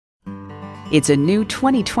It's a new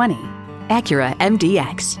 2020 Acura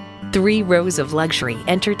MDX. 3 rows of luxury,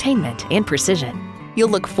 entertainment, and precision. You'll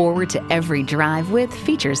look forward to every drive with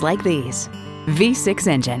features like these: V6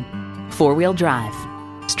 engine, 4-wheel drive,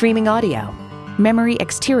 streaming audio, memory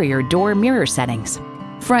exterior door mirror settings,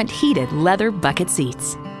 front heated leather bucket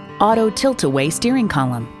seats, auto tilt-away steering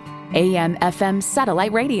column, AM/FM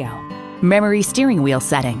satellite radio, memory steering wheel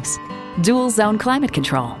settings, dual zone climate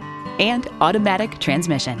control, and automatic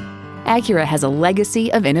transmission. Acura has a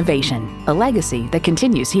legacy of innovation, a legacy that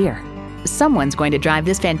continues here. Someone's going to drive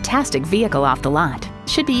this fantastic vehicle off the lot.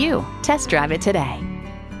 Should be you. Test drive it today.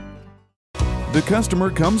 The customer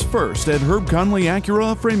comes first at Herb Conley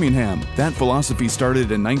Acura of Framingham. That philosophy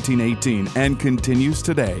started in 1918 and continues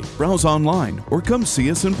today. Browse online or come see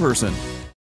us in person.